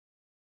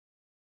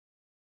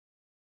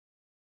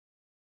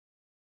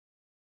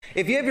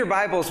If you have your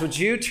Bibles, would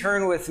you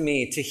turn with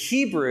me to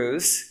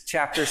Hebrews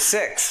chapter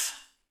 6?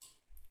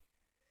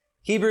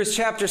 Hebrews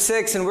chapter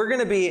 6, and we're going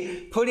to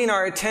be putting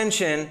our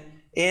attention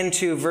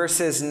into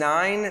verses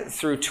 9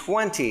 through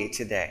 20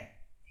 today.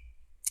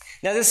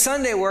 Now, this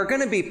Sunday, we're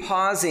going to be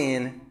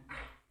pausing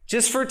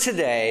just for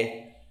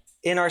today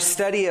in our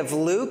study of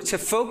Luke to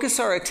focus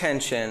our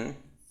attention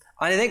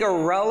on, I think, a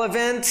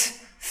relevant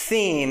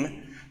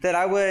theme that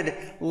I would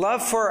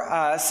love for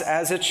us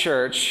as a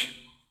church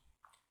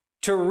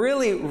to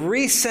really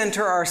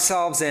recenter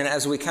ourselves in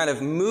as we kind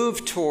of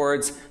move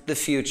towards the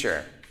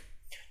future,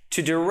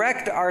 to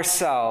direct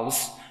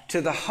ourselves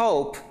to the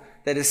hope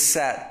that is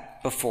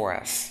set before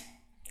us.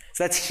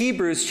 So that's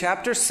Hebrews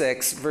chapter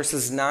 6,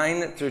 verses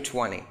 9 through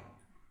 20.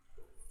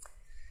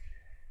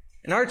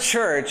 And our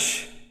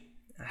church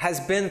has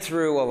been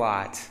through a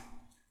lot.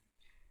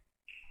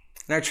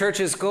 And our church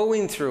is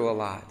going through a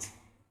lot.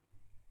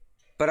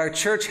 But our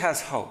church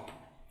has hope.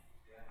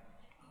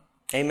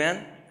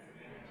 Amen?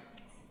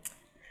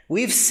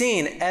 We've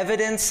seen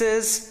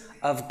evidences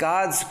of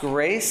God's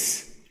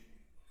grace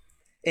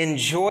in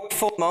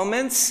joyful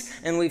moments,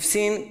 and we've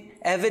seen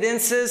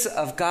evidences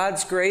of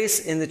God's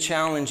grace in the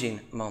challenging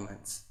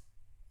moments.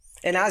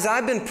 And as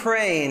I've been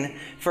praying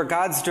for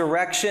God's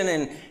direction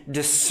and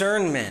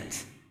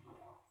discernment,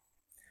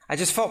 I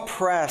just felt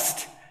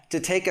pressed to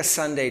take a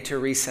Sunday to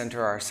recenter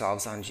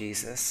ourselves on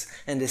Jesus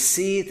and to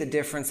see the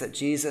difference that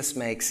Jesus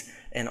makes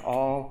in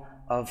all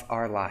of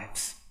our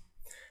lives.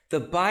 The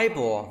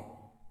Bible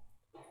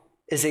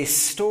is a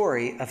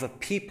story of a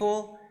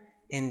people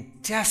in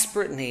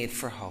desperate need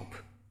for hope.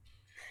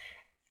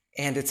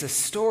 And it's a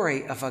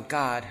story of a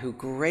God who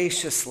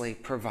graciously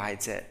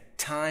provides it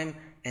time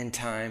and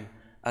time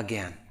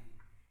again.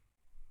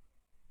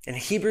 In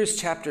Hebrews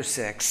chapter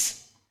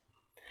 6,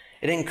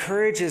 it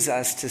encourages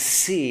us to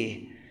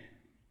see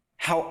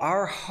how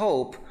our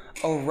hope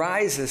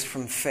arises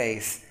from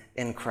faith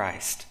in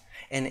Christ.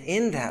 And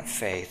in that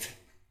faith,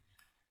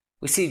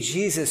 we see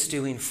Jesus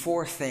doing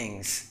four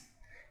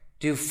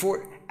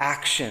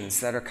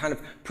actions that are kind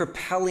of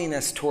propelling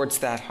us towards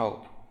that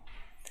hope.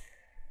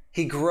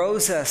 He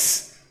grows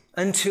us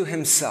unto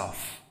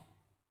himself.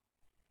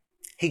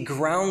 He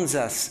grounds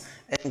us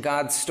in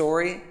God's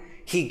story.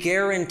 He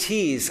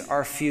guarantees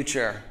our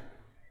future.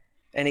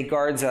 And he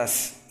guards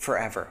us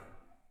forever.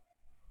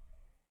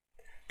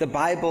 The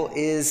Bible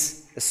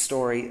is a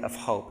story of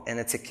hope, and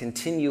it's a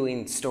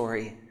continuing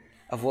story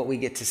of what we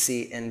get to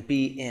see and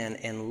be in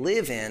and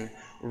live in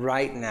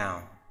right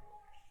now.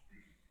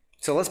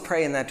 So let's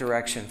pray in that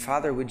direction.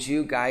 Father, would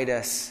you guide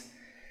us?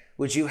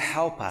 Would you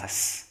help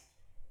us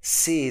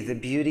see the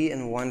beauty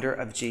and wonder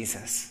of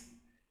Jesus?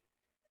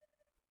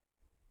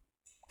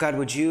 God,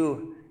 would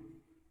you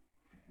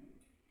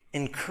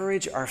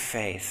encourage our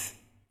faith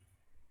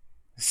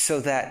so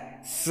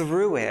that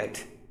through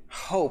it,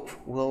 hope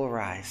will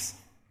arise?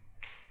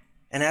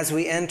 And as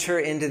we enter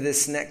into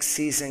this next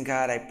season,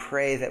 God, I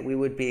pray that we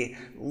would be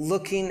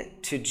looking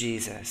to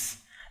Jesus,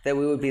 that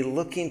we would be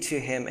looking to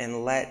him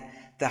and let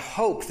the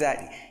hope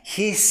that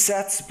he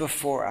sets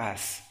before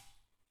us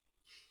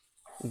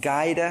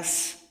guide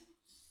us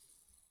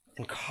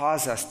and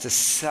cause us to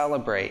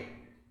celebrate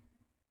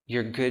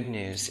your good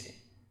news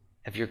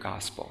of your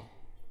gospel.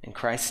 In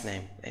Christ's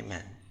name,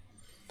 amen.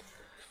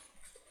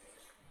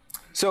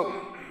 So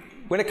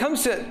when it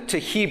comes to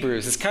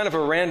Hebrews, it's kind of a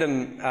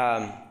random,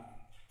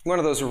 one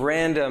of those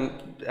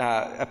random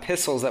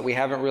epistles that we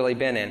haven't really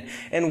been in.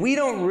 And we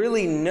don't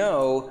really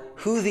know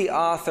who the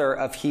author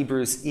of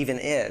Hebrews even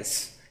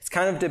is.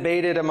 Kind of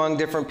debated among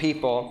different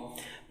people,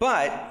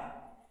 but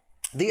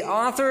the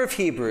author of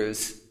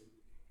Hebrews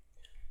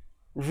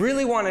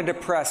really wanted to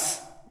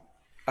press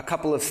a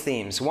couple of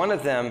themes. One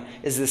of them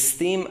is this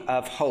theme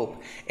of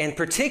hope, and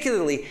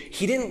particularly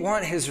he didn't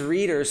want his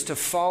readers to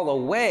fall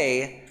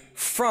away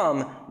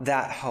from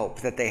that hope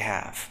that they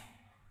have,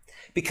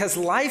 because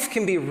life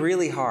can be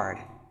really hard,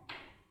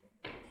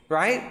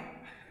 right?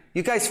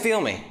 You guys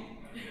feel me?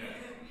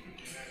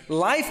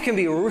 Life can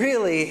be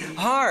really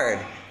hard.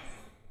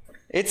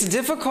 It's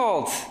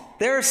difficult.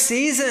 There are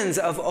seasons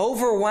of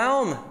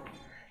overwhelm.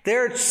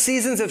 There are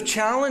seasons of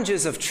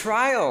challenges, of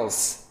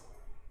trials.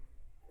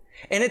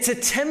 And it's a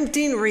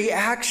tempting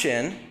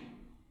reaction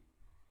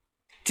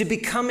to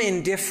become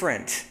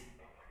indifferent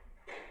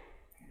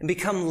and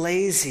become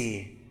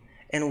lazy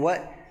in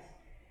what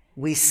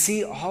we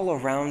see all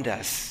around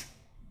us.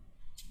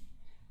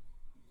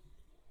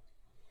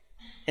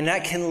 And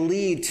that can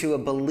lead to a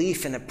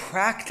belief and a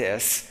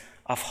practice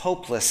of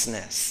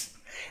hopelessness.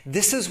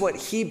 This is what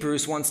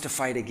Hebrews wants to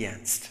fight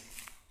against,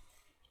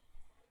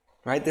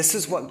 right? This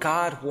is what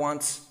God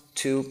wants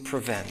to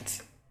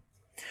prevent.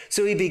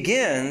 So he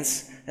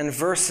begins in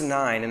verse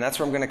 9, and that's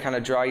where I'm going to kind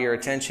of draw your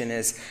attention,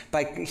 is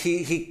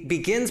he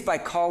begins by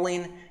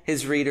calling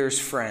his readers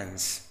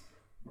friends.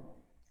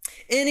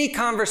 Any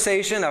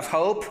conversation of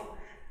hope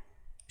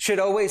should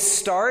always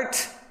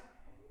start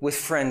with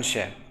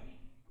friendship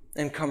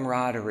and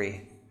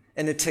camaraderie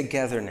and a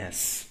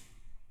togetherness.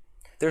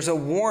 There's a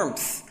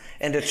warmth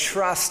and a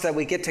trust that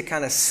we get to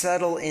kind of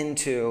settle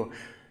into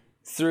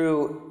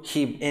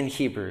in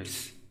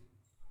Hebrews.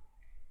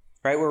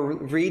 Right? We're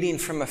reading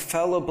from a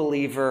fellow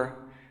believer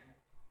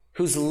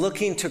who's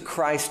looking to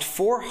Christ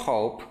for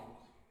hope,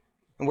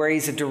 and where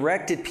he's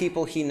directed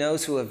people he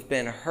knows who have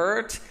been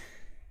hurt,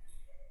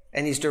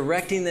 and he's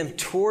directing them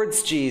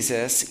towards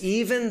Jesus,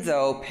 even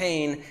though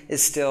pain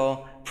is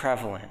still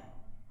prevalent.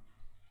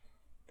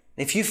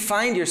 If you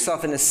find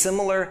yourself in a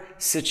similar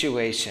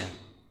situation,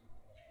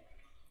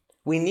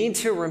 we need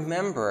to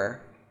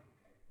remember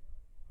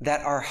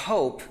that our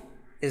hope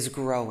is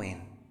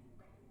growing.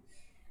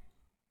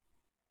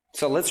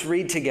 So let's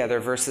read together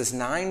verses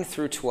 9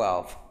 through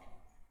 12.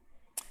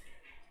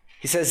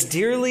 He says,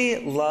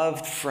 "Dearly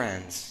loved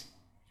friends,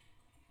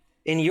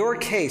 in your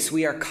case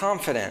we are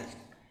confident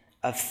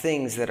of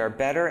things that are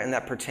better and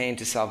that pertain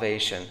to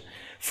salvation.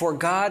 For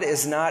God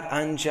is not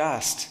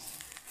unjust.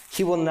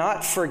 He will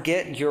not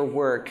forget your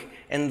work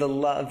and the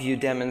love you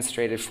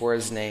demonstrated for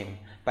his name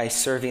by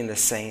serving the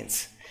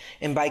saints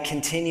and by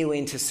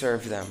continuing to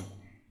serve them.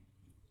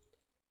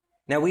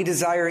 Now we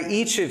desire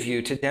each of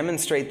you to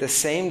demonstrate the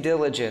same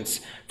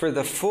diligence for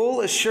the full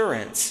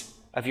assurance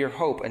of your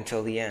hope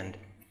until the end,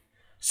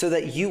 so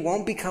that you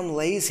won't become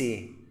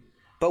lazy,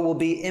 but will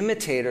be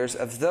imitators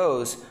of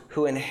those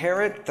who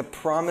inherit the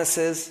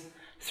promises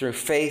through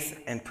faith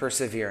and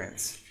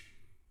perseverance."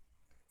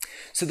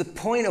 So the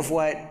point of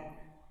what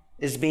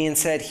is being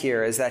said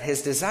here is that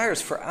his desire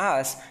is for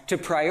us to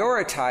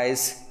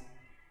prioritize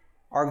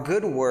our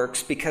good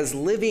works, because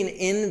living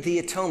in the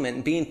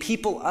atonement, being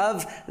people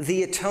of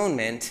the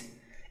atonement,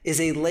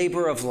 is a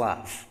labor of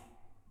love.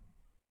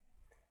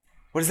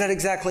 What does that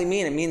exactly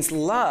mean? It means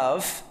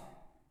love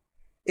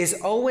is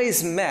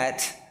always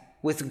met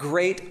with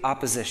great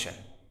opposition.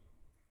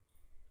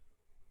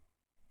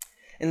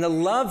 And the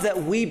love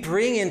that we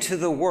bring into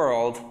the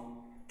world,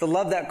 the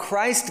love that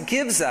Christ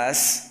gives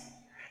us,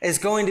 is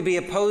going to be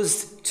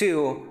opposed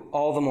to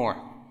all the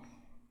more.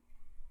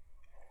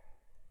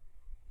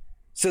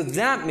 So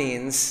that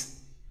means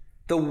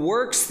the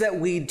works that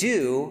we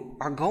do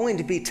are going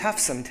to be tough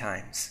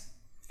sometimes.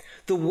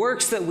 The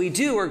works that we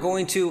do are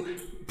going to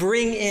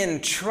bring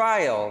in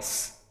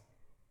trials.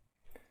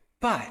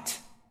 But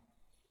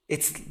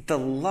it's the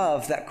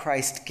love that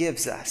Christ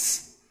gives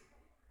us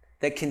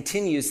that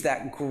continues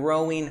that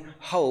growing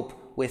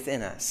hope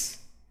within us.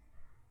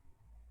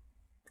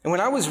 And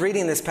when I was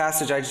reading this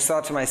passage, I just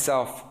thought to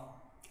myself,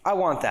 I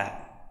want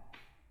that.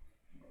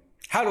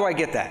 How do I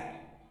get that?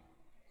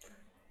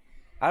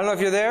 I don't know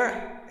if you're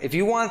there. If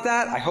you want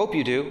that, I hope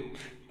you do.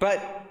 But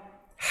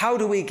how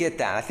do we get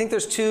that? I think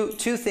there's two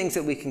things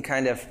that we can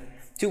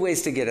two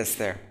ways to get us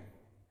there.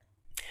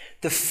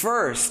 The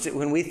first,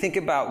 when we think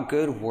about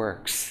good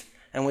works,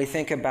 and we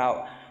think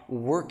about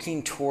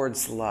working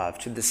towards love,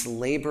 to this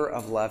labor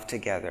of love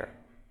together,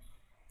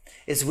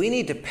 is we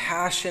need to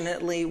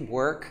passionately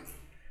work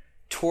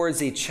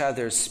towards each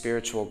other's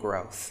spiritual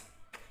growth.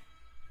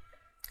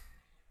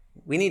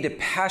 We need to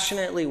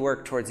passionately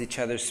work towards each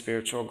other's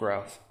spiritual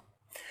growth.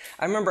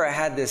 I remember I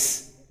had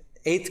this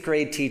 8th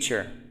grade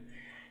teacher,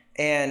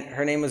 and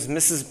her name was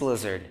Mrs.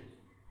 Blizzard,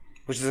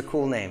 which is a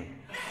cool name.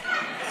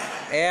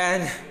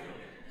 And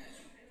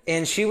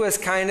she was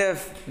kind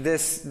of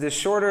this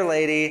shorter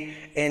lady,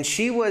 and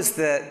she was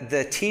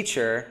the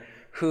teacher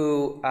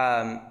who,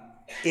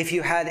 if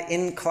you had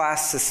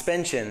in-class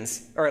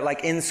suspensions, or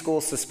like in-school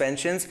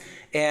suspensions,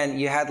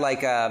 and you had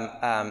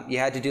you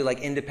had to do like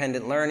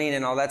independent learning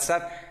and all that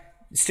stuff,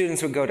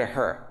 students would go to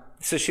her.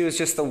 So she was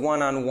just the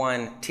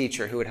one-on-one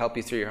teacher who would help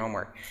you through your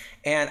homework.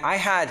 And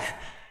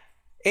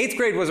 8th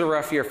grade was a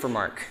rough year for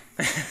Mark.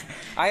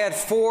 I had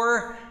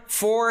four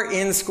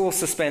in-school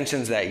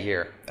suspensions that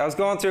year. I was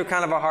going through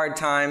kind of a hard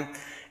time,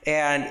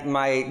 and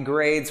my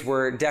grades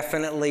were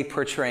definitely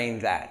portraying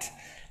that.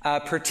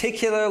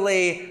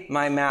 Particularly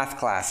my math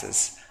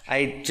classes.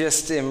 I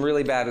just am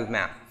really bad with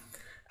math.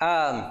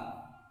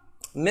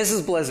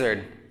 Mrs.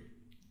 Blizzard,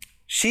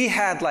 she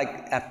had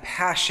like a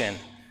passion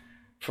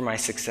for my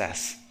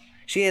success.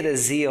 She had a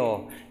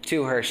zeal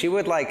to her. She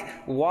would like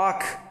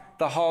walk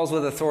the halls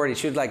with authority.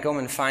 She would like go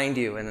and find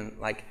you and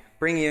like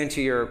bring you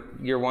into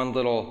your one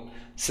little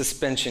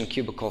suspension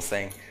cubicle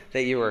thing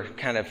that you were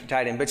kind of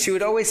tied in. But she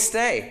would always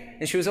stay,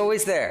 and she was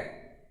always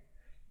there.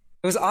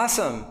 It was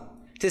awesome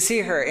to see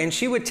her. And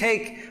she would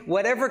take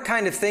whatever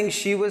kind of thing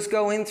she was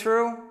going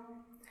through,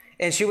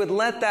 and she would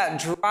let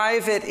that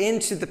drive it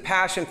into the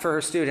passion for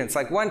her students.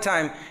 Like one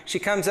time she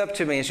comes up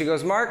to me and she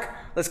goes, "Mark,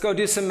 let's go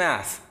do some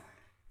math."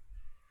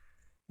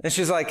 And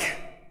she's like,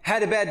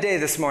 "Had a bad day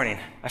this morning.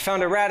 I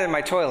found a rat in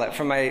my toilet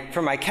from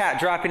my cat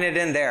dropping it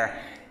in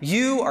there.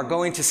 You are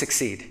going to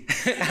succeed."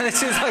 And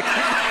she's like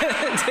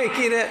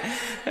taking it.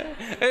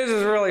 It was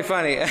just really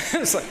funny.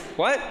 It's like,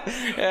 what?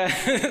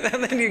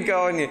 And then you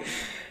go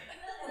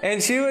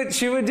and she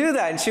would do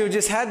that. And she would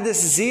just have this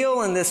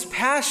zeal and this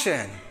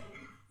passion.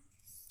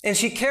 And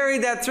she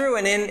carried that through.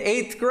 And in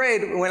 8th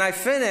grade, when I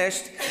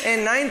finished,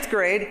 in 9th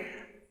grade,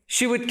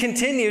 she would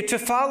continue to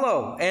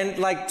follow and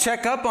like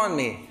check up on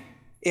me.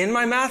 In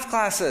my math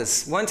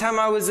classes, one time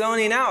I was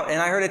zoning out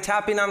and I heard a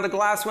tapping on the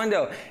glass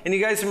window. And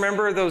you guys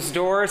remember those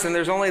doors and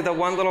there's only the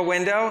one little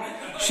window?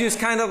 She was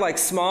kind of like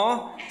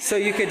small, so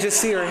you could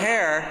just see her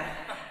hair.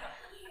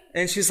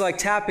 And she's like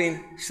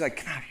tapping. She's like,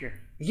 "Come out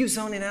here. Are you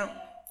zoning out?"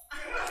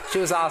 She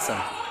was awesome.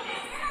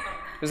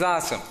 It was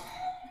awesome.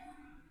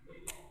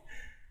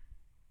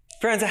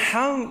 Friends,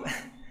 how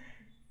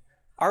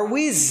are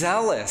we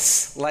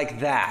zealous like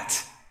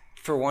that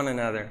for one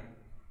another?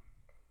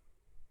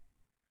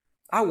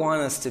 I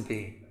want us to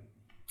be.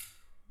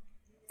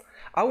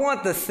 I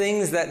want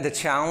the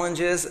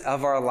challenges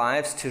of our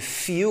lives to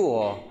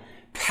fuel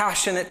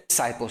passionate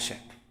discipleship.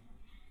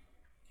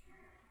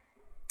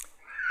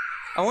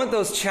 I want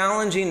those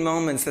challenging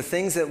moments, the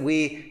things that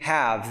we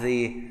have,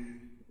 the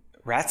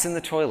rats in the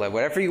toilet,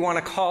 whatever you want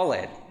to call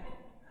it,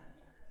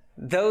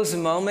 those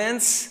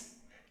moments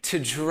to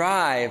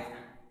drive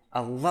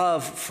a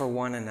love for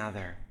one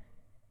another.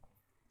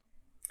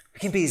 We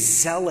can be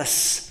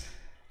zealous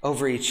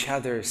over each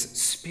other's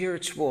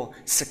spiritual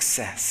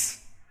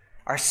success,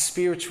 our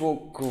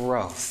spiritual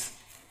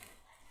growth.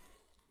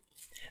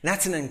 And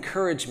that's an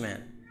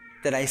encouragement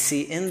that I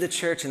see in the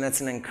church, and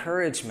that's an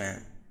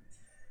encouragement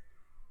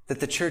that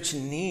the church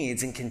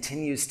needs and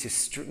continues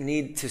to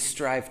need to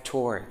strive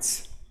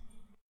towards,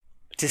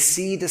 to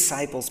see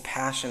disciples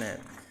passionate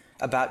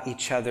about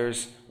each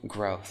other's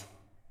growth.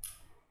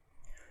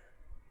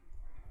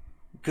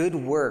 Good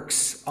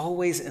works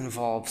always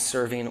involve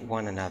serving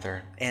one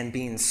another and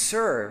being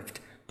served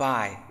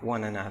by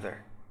one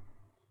another.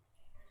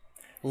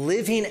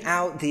 Living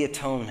out the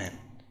atonement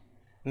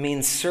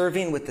means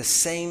serving with the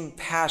same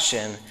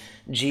passion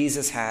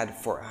Jesus had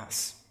for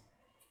us.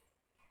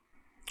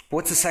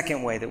 What's the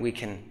second way that we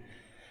can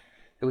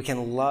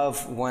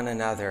love one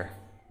another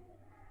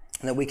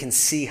and that we can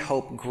see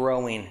hope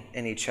growing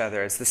in each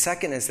other? The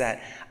second is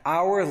that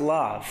our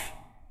love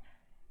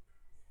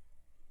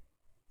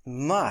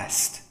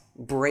must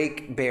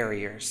break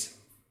barriers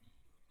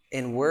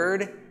in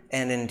word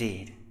and in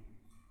deed.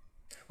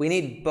 We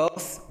need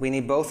both. We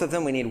need both of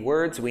them. We need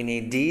words. We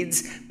need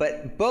deeds.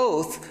 But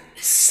both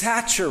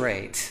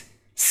saturate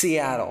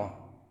Seattle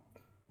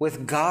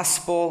with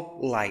gospel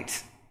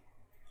light.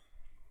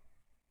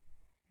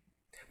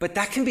 But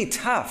that can be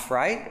tough,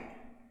 right?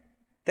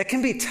 That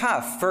can be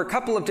tough for a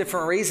couple of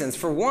different reasons.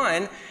 For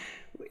one,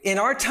 in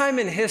our time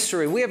in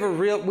history, we have a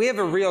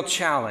real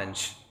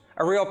challenge.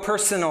 A real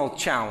personal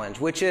challenge,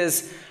 which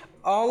is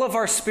all of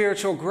our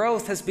spiritual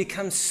growth has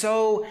become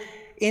so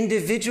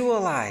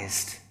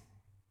individualized.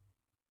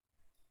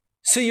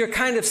 So you're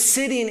kind of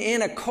sitting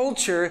in a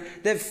culture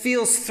that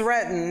feels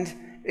threatened,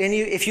 and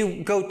if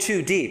you go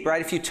too deep,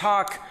 right? If you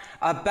talk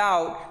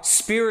about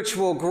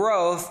spiritual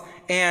growth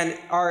and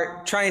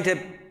are trying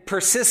to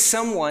persist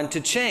someone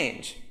to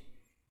change,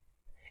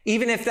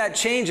 even if that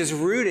change is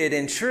rooted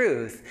in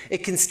truth, it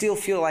can still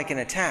feel like an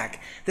attack.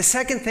 The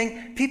second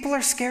thing, people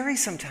are scary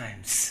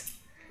sometimes.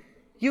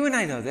 You and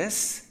I know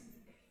this.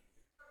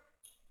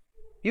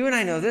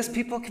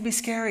 People can be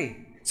scary.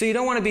 So you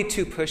don't want to be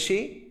too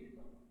pushy.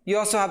 You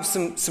also have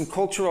some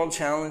cultural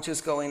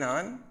challenges going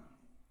on.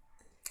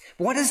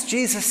 What does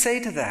Jesus say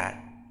to that?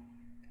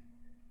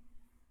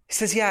 He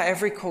says, yeah,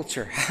 every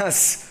culture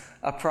has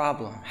a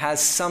problem,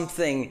 has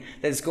something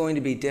that is going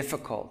to be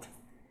difficult.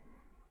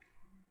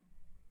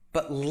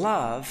 But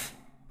love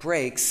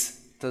breaks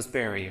those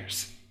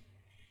barriers.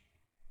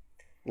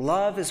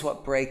 Love is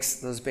what breaks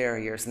those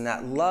barriers, and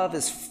that love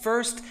is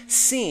first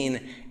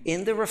seen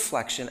in the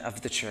reflection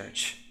of the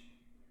church.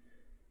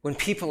 When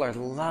people are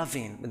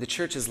loving, when the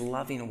church is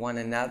loving one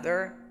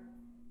another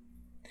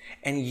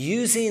and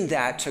using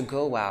that to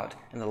go out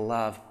and to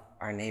love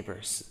our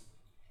neighbors.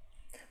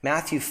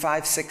 Matthew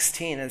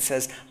 5:16, it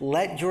says,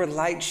 "Let your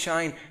light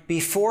shine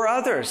before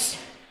others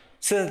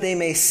so that they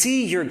may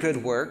see your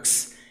good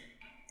works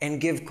and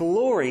give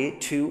glory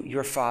to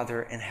your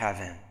Father in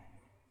heaven."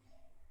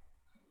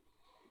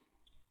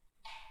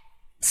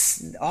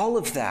 All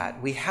of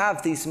that, we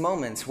have these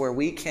moments where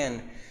we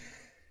can,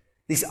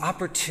 these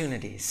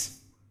opportunities,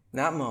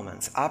 not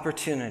moments,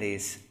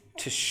 opportunities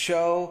to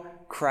show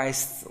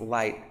Christ's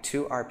light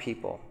to our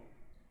people.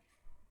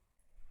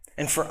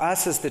 And for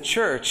us as the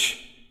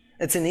church,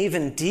 it's an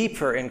even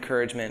deeper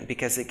encouragement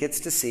because we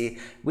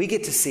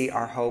get to see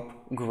our hope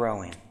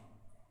growing.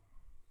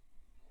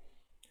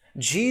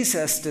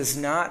 Jesus does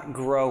not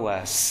grow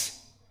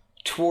us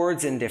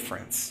towards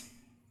indifference.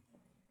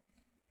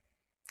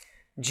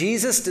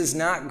 Jesus does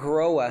not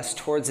grow us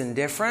towards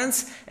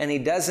indifference, and he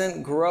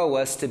doesn't grow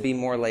us to be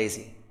more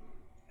lazy.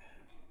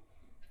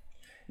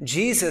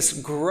 Jesus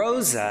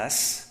grows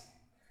us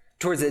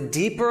towards a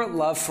deeper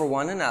love for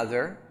one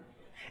another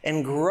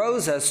and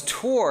grows us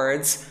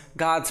towards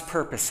God's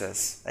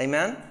purposes.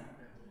 Amen?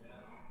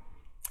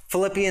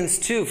 Philippians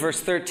 2,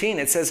 verse 13,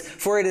 it says,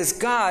 "For it is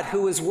God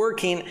who is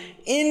working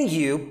in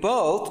you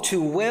both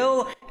to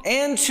will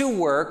and to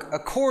work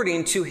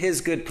according to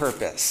his good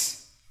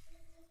purpose."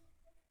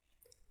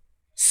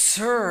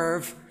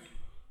 Serve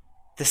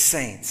the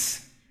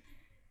saints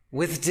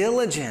with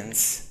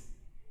diligence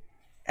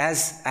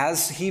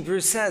as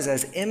Hebrews says,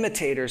 as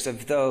imitators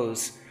of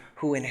those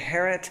who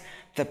inherit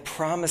the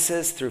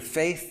promises through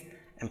faith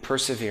and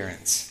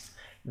perseverance.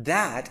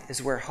 That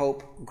is where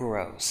hope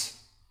grows.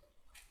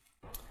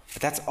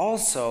 But that's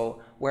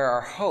also where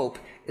our hope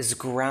is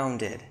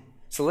grounded.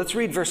 So let's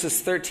read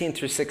verses 13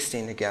 through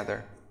 16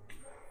 together,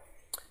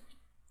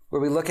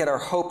 where we look at our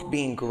hope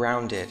being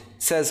grounded.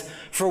 It says,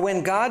 "For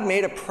when God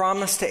made a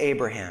promise to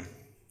Abraham,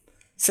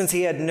 since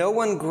he had no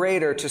one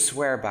greater to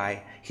swear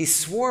by, he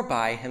swore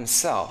by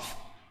himself.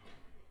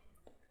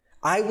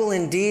 'I will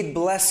indeed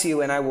bless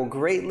you, and I will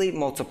greatly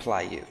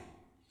multiply you.'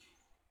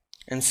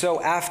 And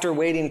so, after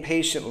waiting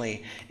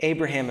patiently,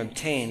 Abraham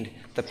obtained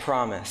the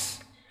promise.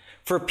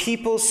 For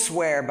people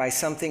swear by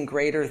something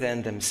greater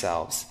than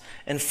themselves,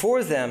 and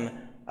for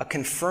them a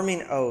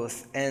confirming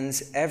oath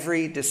ends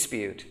every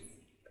dispute."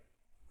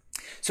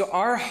 So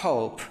our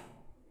hope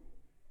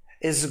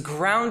is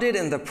grounded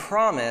in the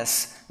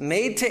promise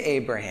made to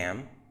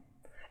Abraham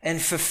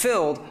and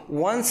fulfilled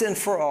once and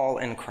for all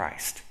in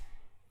Christ.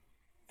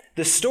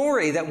 The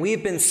story that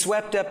we've been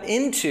swept up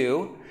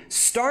into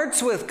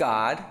starts with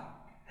God,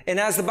 and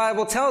as the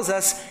Bible tells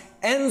us,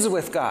 ends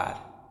with God.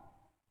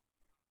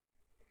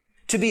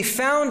 To be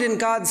found in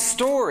God's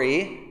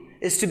story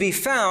is to be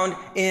found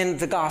in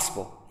the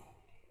gospel.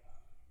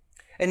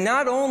 And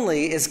not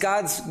only is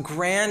God's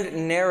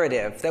grand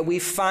narrative that we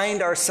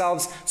find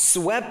ourselves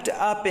swept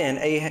up in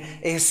a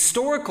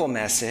historical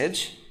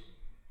message,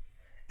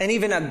 and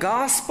even a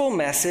gospel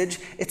message,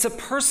 it's a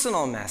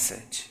personal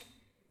message.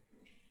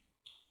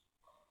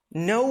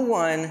 No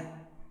one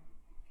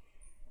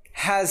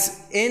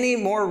has any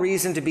more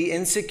reason to be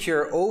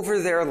insecure over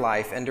their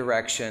life and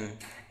direction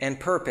and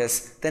purpose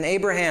than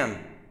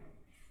Abraham.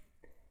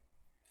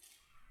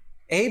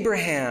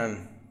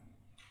 Abraham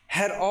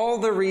had all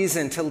the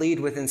reason to lead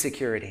with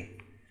insecurity.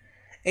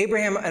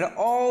 Abraham had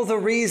all the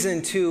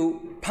reason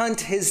to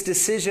punt his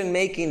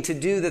decision-making to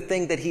do the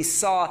thing that he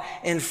saw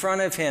in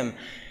front of him.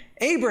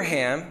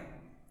 Abraham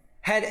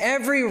had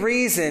every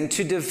reason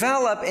to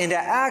develop and to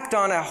act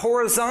on a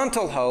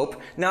horizontal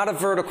hope, not a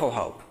vertical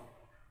hope.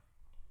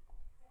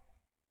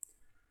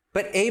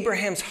 But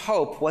Abraham's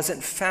hope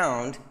wasn't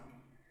found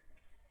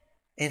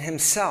in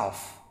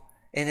himself,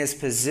 in his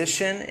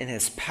position, in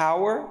his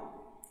power,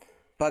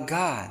 but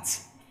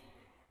God's.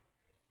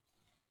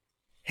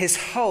 His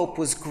hope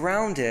was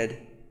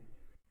grounded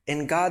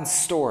in God's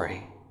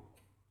story.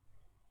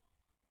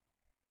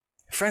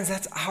 Friends,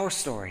 that's our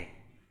story.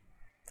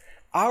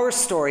 Our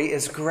story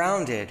is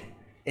grounded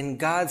in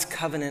God's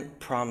covenant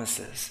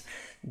promises.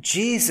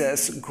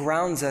 Jesus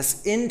grounds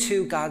us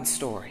into God's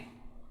story.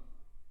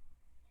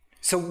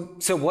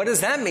 So what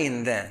does that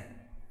mean then?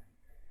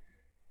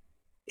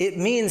 It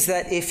means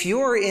that if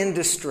you're in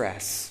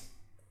distress,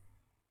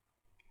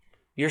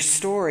 your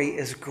story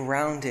is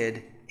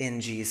grounded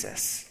in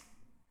Jesus.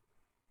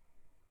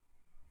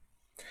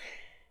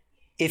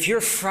 If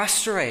you're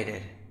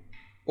frustrated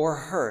or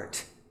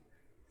hurt,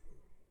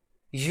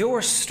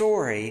 your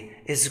story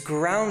is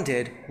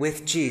grounded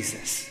with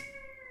Jesus.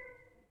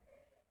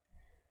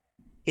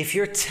 If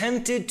you're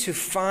tempted to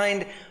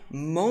find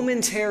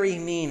momentary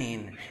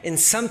meaning in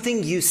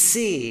something you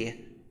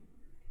see,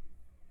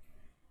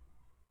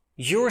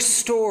 your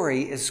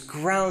story is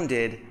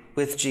grounded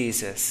with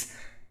Jesus.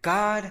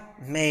 God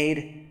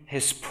made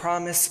his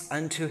promise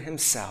unto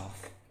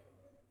himself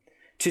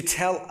to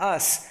tell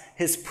us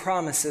his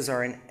promises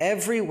are in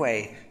every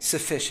way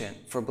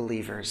sufficient for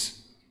believers.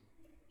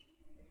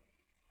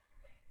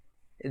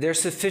 They're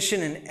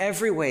sufficient in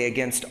every way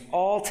against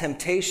all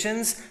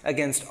temptations,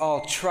 against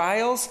all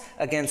trials,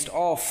 against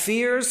all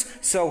fears.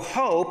 So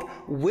hope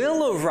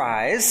will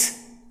arise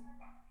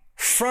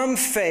from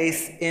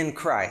faith in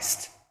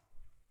Christ.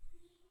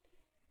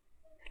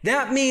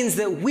 That means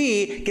that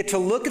we get to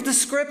look at the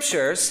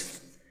scriptures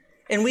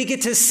and we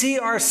get to see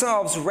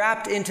ourselves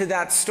wrapped into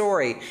that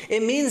story.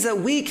 It means that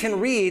we can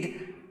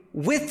read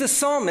with the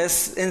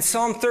psalmist in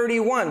Psalm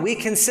 31. We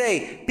can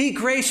say, "Be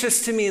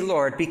gracious to me,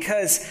 Lord,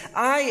 because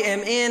I am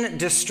in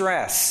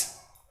distress.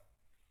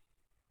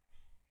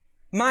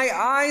 My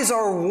eyes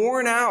are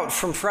worn out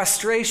from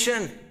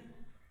frustration.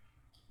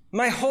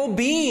 My whole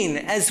being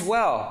as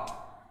well.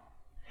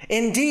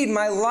 Indeed,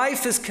 my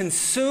life is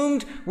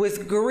consumed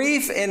with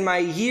grief and my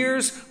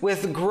years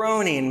with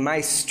groaning.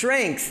 My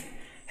strength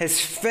has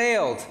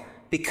failed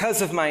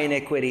because of my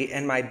iniquity,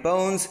 and my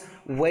bones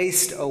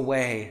waste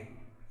away."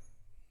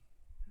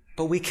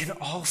 But we can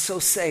also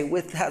say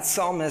with that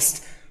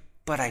psalmist,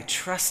 "But I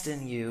trust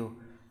in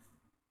you,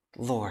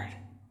 Lord."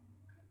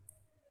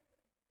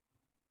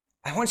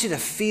 I want you to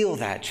feel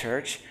that,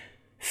 church.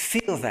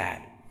 Feel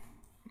that.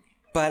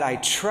 But I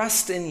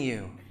trust in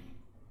you.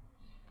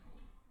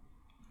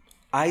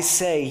 I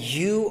say,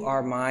 you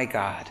are my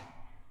God.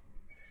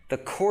 The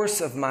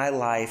course of my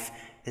life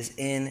is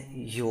in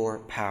your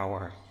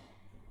power.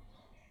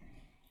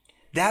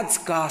 That's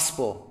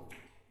gospel.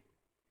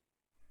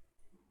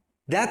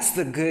 That's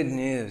the good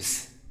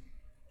news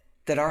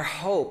that our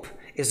hope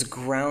is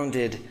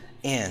grounded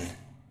in.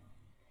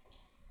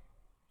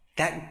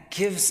 That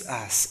gives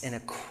us and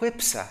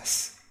equips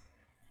us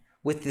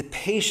with the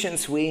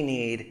patience we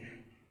need,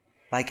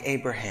 like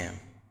Abraham.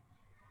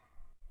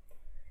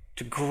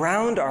 To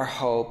ground our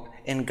hope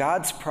in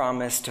God's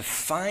promise, to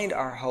find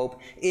our hope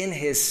in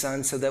his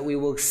Son so that we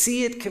will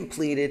see it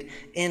completed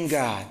in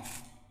God.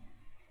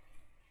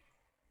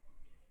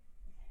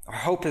 Our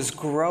hope is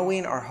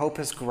growing, our hope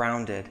is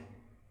grounded.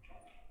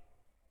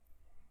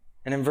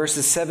 And in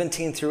verses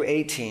 17 through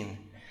 18,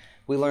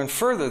 we learn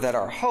further that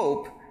our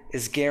hope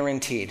is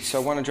guaranteed.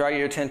 So I want to draw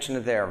your attention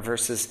to there,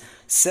 verses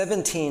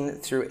 17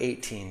 through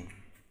 18.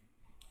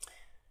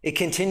 It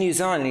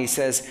continues on and he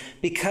says,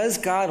 because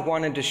God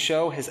wanted to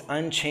show his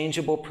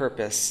unchangeable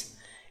purpose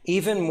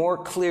even more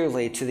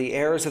clearly to the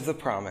heirs of the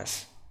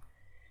promise,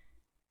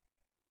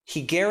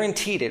 he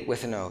guaranteed it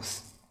with an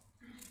oath,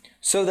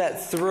 so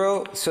that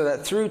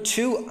through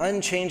two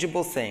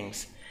unchangeable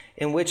things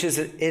in which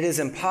it is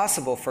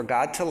impossible for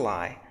God to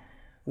lie,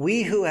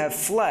 we who have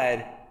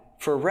fled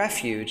for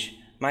refuge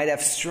might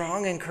have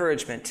strong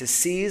encouragement to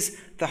seize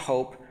the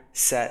hope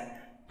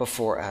set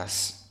before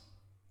us.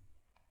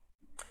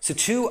 So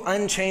two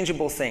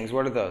unchangeable things.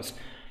 What are those?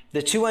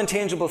 The two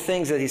unchangeable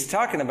things that he's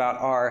talking about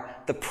are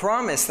the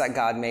promise that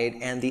God made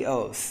and the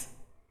oath.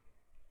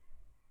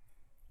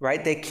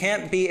 Right?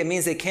 It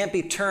means they can't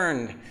be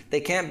turned.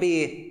 They can't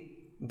be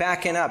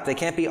backing up. They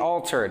can't be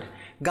altered.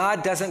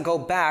 God doesn't go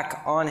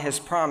back on his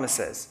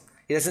promises.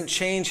 He doesn't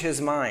change his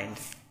mind.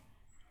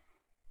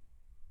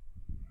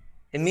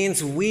 It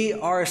means we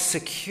are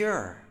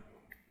secure.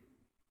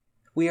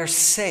 We are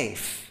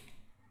safe.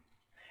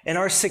 And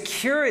our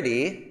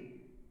security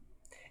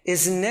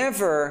is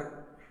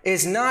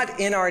not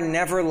in our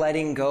never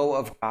letting go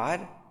of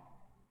God,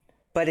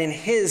 but in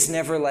his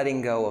never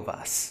letting go of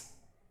us.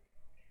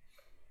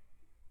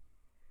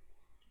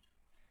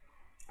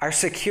 Our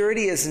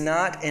security is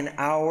not in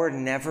our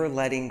never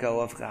letting go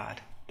of God.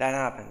 That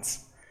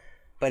happens.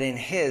 But in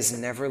his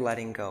never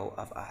letting go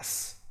of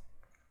us.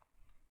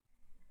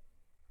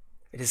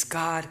 It is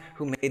God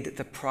who made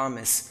the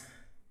promise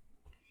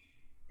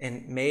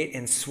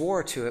and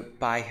swore to it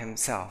by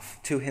himself,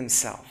 to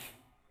himself.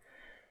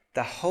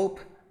 The hope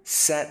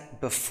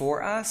set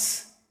before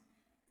us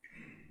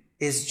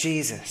is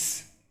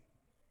Jesus.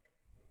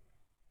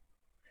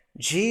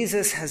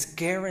 Jesus has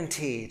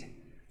guaranteed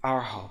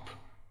our hope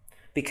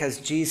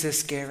because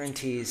Jesus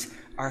guarantees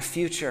our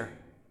future.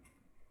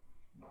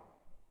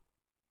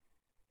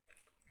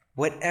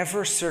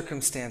 Whatever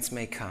circumstance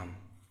may come,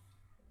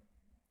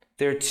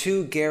 there are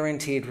two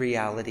guaranteed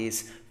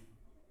realities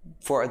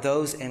for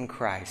those in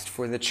Christ,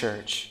 for the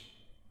church.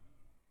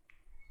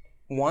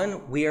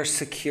 One, we are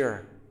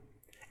secure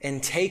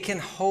and taken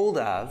hold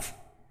of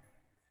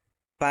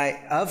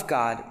by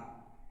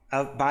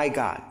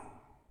God.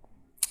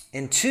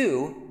 And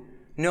two,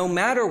 no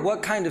matter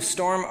what kind of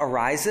storm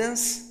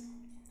arises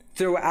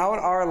throughout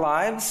our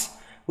lives,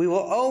 we will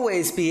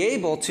always be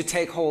able to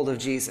take hold of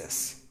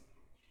Jesus.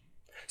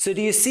 So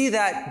do you see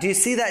that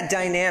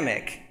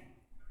dynamic?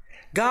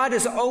 God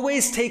is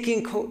always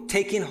taking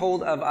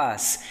hold of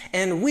us,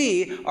 and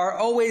we are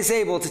always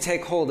able to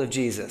take hold of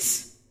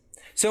Jesus.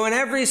 So in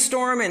every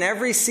storm, in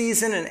every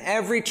season, in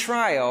every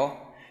trial,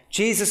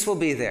 Jesus will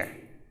be there.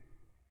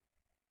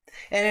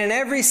 And in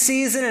every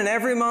season, in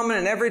every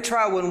moment, in every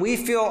trial, when we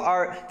feel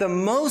the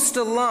most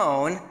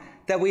alone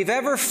that we've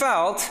ever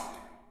felt,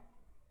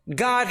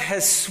 God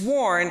has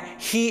sworn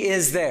he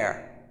is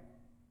there.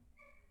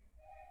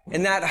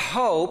 And that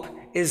hope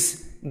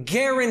is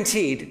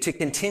guaranteed to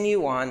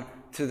continue on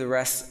through the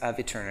rest of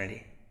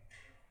eternity.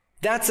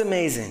 That's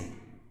amazing.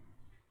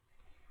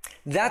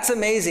 That's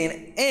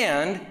amazing,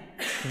 and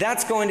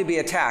that's going to be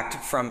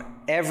attacked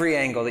from every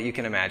angle that you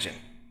can imagine.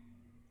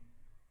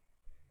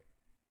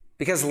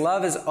 Because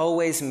love is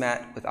always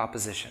met with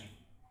opposition.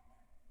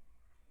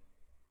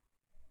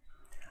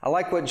 I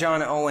like what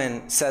John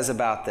Owen says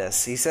about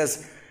this. He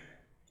says,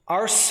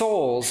 our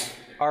souls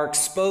are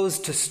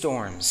exposed to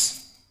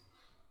storms,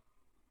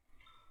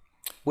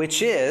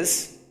 which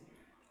is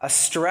a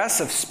stress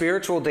of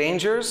spiritual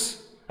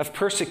dangers, of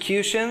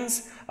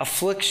persecutions,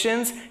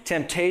 afflictions,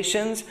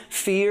 temptations,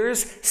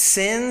 fears,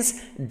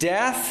 sins,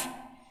 death.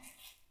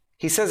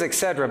 He says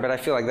etc., but I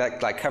feel like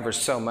that covers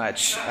so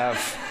much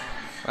of,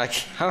 I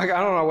don't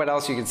know what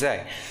else you could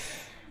say.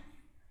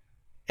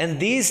 And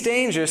these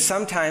dangers,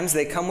 sometimes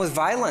they come with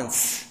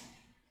violence.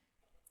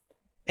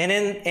 And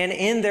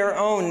in their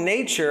own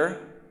nature,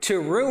 to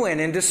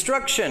ruin and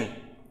destruction.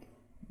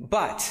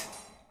 But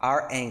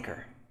our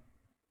anchor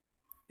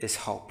is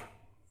hope.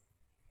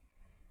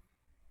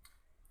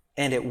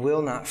 And it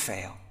will not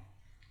fail.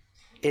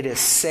 It is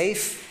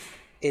safe.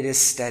 It is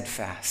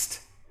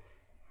steadfast.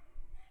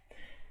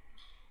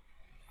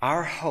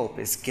 Our hope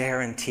is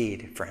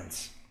guaranteed,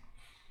 friends.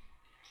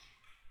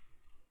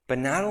 But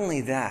not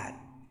only that,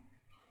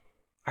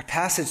 our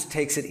passage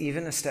takes it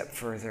even a step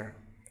further.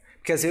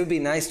 Because it would be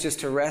nice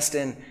just to rest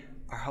in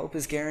our hope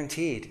is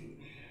guaranteed.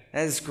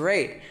 That is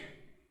great.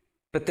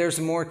 But there's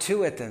more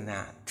to it than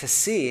that. To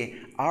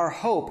see our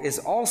hope is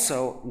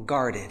also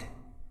guarded.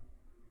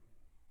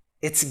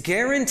 It's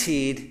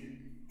guaranteed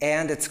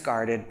and it's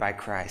guarded by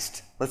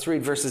Christ. Let's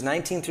read verses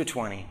 19 through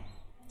 20.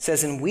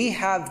 says, and we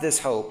have this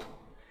hope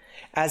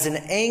as an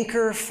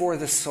anchor for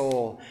the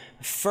soul,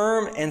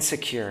 firm and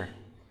secure.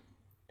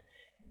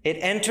 It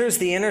enters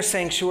the inner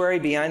sanctuary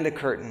behind the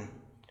curtain.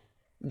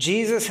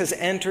 Jesus has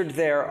entered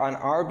there on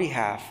our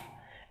behalf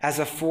as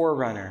a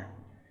forerunner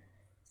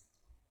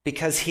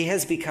because he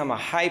has become a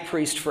high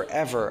priest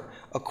forever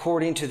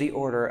according to the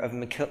order of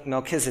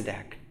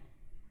Melchizedek.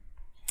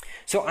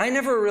 So I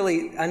never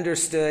really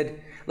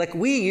understood, like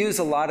we use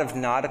a lot of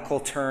nautical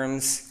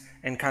terms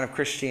in kind of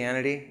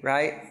Christianity,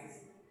 right?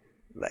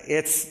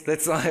 It's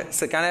kind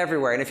of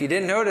everywhere. And if you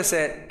didn't notice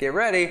it, get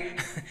ready.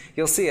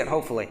 You'll see it,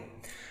 hopefully.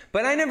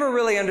 But I never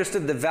really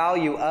understood the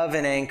value of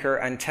an anchor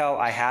until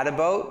I had a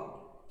boat,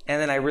 and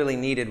then I really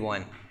needed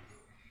one.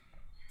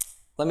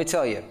 Let me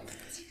tell you,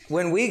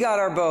 when we got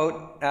our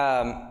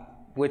boat,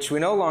 which we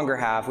no longer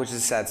have, which is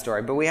a sad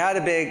story, but we had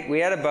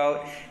a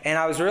boat, and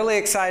I was really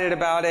excited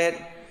about it.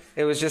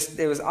 It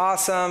was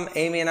awesome.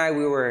 Amy and I,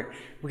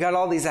 we got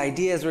all these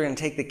ideas. We were going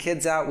to take the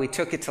kids out. We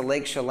took it to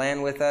Lake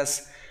Chelan with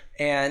us.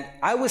 And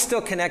I was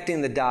still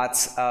connecting the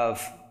dots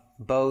of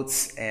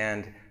boats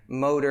and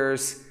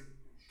motors,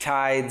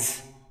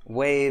 tides,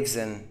 waves,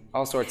 and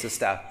all sorts of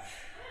stuff.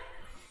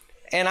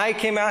 And I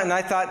came out and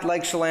I thought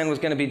Lake Chelan was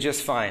going to be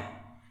just fine.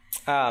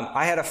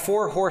 I had a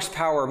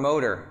 4-horsepower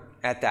motor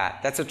at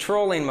that. That's a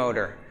trolling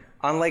motor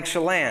on Lake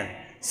Chelan.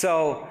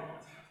 So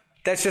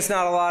that's just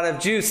not a lot of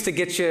juice to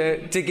get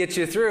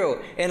you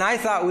through. And I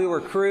thought we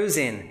were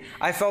cruising.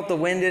 I felt the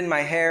wind in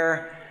my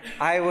hair.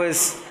 I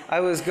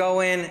was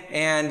going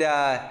and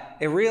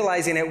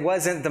realizing it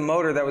wasn't the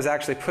motor that was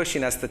actually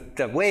pushing us.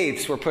 The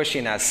waves were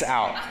pushing us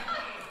out.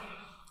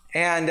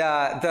 And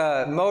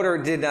the motor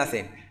did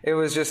nothing. It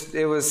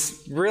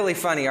was really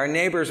funny. Our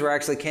neighbors were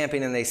actually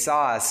camping and they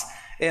saw us.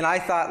 And I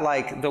thought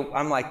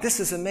I'm like, this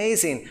is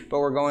amazing. But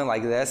we're going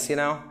like this, you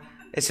know?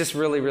 It's just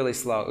really, really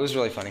slow. It was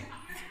really funny.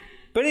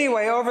 But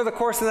anyway, over the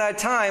course of that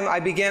time,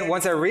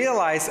 once I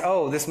realized,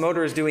 oh, this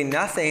motor is doing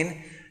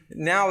nothing,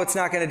 now it's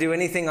not going to do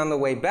anything on the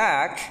way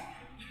back.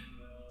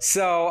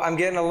 So I'm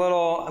getting a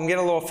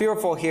little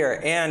fearful here.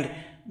 And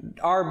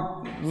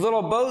our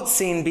little boat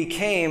scene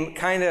became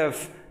kind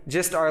of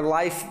just our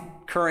life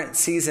current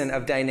season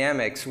of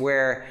dynamics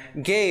where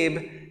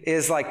Gabe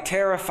is like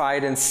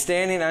terrified and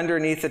standing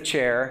underneath a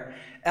chair.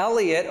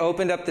 Elliot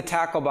opened up the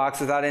tackle box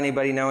without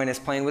anybody knowing, is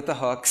playing with the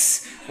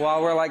hooks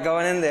while we're like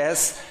going in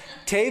this.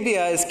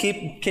 Tavia is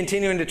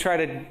continuing to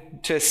try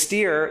to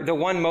steer the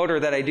one motor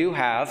that I do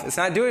have. It's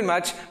not doing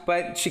much,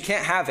 but she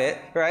can't have it,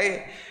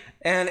 right?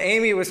 And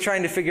Amy was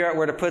trying to figure out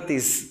where to put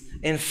these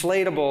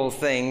inflatable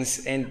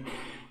things, and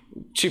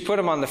she put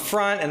them on the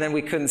front, and then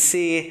we couldn't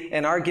see.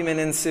 An argument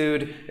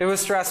ensued. It was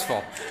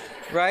stressful,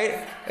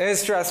 right? It was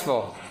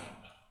stressful.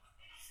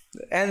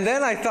 And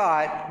then I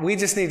thought, we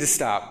just need to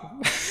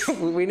stop.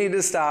 We need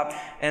to stop,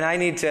 and I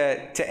need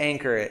to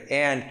anchor it.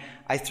 And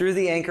I threw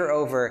the anchor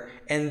over,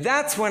 and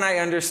that's when I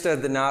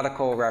understood the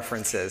nautical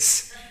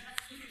references.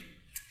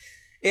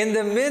 In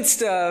the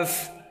midst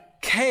of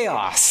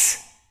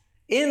chaos,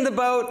 in the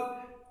boat,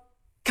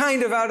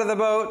 kind of out of the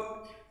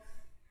boat,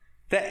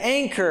 the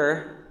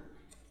anchor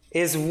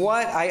is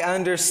what I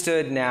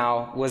understood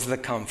now was the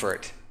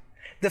comfort.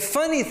 The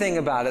funny thing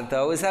about it,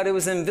 though, is that it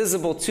was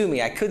invisible to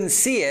me. I couldn't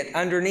see it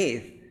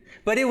underneath.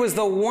 But it was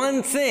the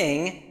one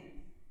thing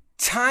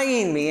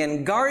tying me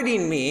and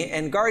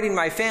guarding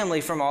my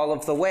family from all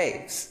of the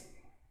waves.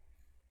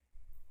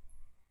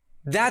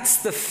 That's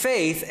the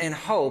faith and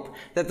hope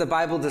that the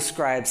Bible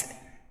describes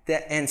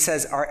and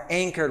says are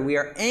anchored. We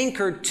are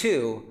anchored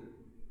to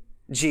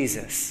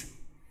Jesus.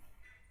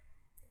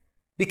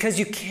 Because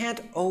you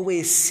can't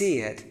always see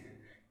it,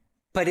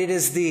 but it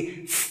is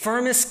the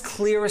firmest,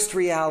 clearest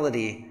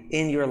reality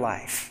in your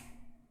life.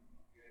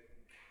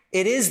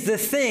 It is the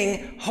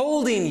thing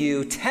holding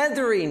you,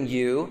 tethering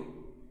you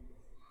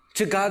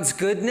to God's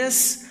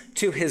goodness,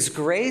 to His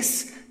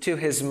grace, to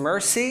His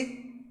mercy.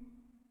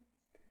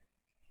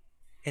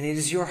 And it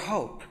is your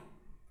hope.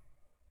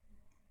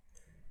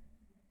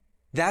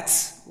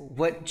 That's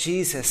what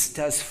Jesus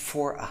does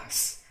for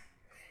us.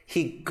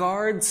 He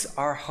guards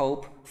our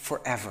hope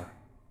forever.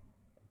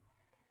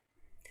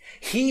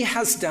 He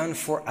has done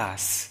for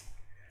us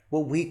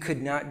what we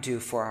could not do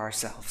for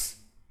ourselves.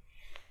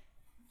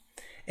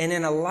 And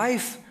in a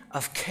life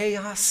of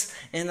chaos,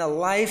 in a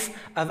life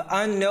of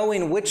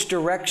unknowing which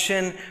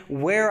direction,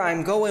 where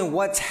I'm going,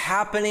 what's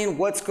happening,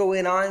 what's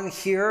going on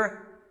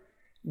here,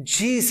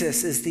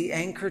 Jesus is the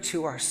anchor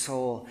to our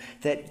soul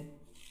that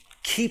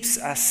keeps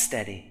us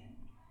steady.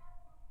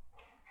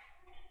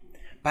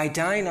 By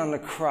dying on the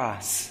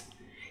cross,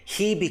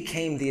 He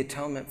became the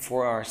atonement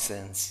for our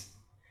sins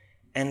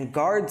and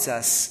guards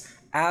us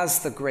as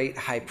the great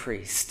high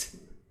priest.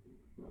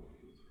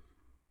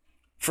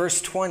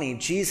 Verse 20,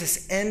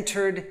 Jesus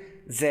entered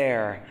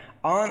there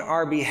on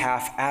our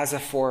behalf as a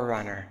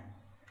forerunner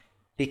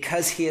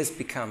because He has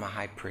become a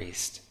high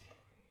priest.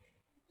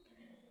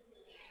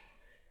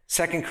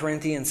 2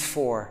 Corinthians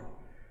 4,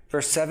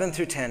 verse 7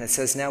 through 10, it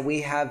says, "Now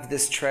we have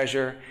this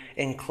treasure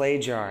in clay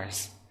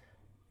jars,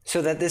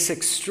 so that this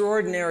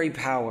extraordinary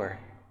power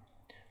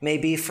may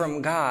be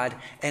from God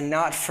and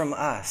not from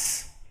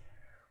us.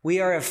 We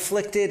are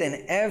afflicted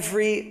in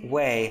every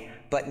way,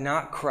 but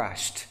not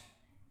crushed.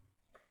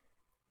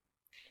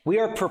 We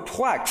are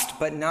perplexed,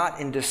 but not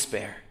in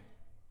despair.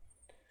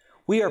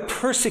 We are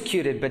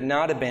persecuted, but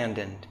not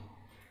abandoned.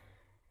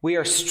 We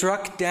are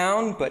struck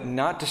down, but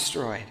not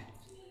destroyed.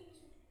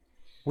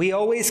 We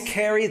always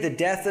carry the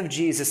death of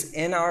Jesus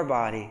in our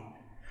body,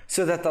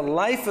 so that the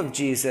life of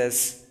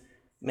Jesus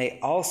may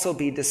also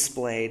be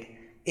displayed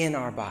in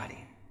our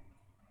body.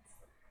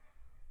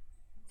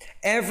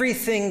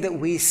 Everything that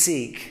we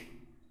seek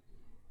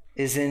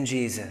is in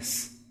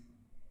Jesus.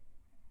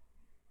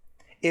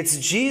 It's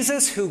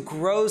Jesus who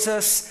grows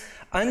us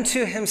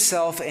unto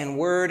himself in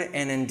word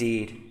and in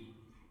deed.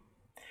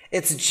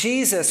 It's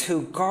Jesus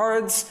who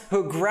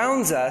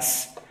grounds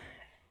us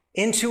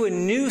into a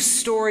new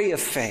story of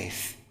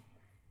faith.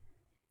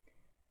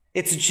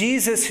 It's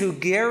Jesus who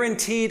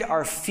guaranteed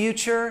our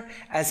future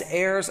as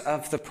heirs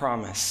of the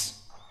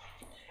promise.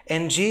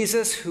 And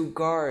Jesus who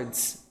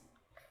guards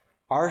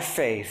our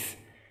faith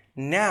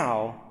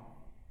now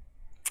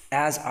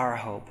as our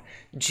hope.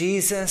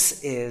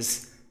 Jesus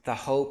is the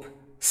hope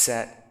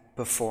set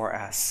before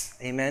us.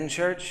 Amen,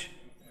 church?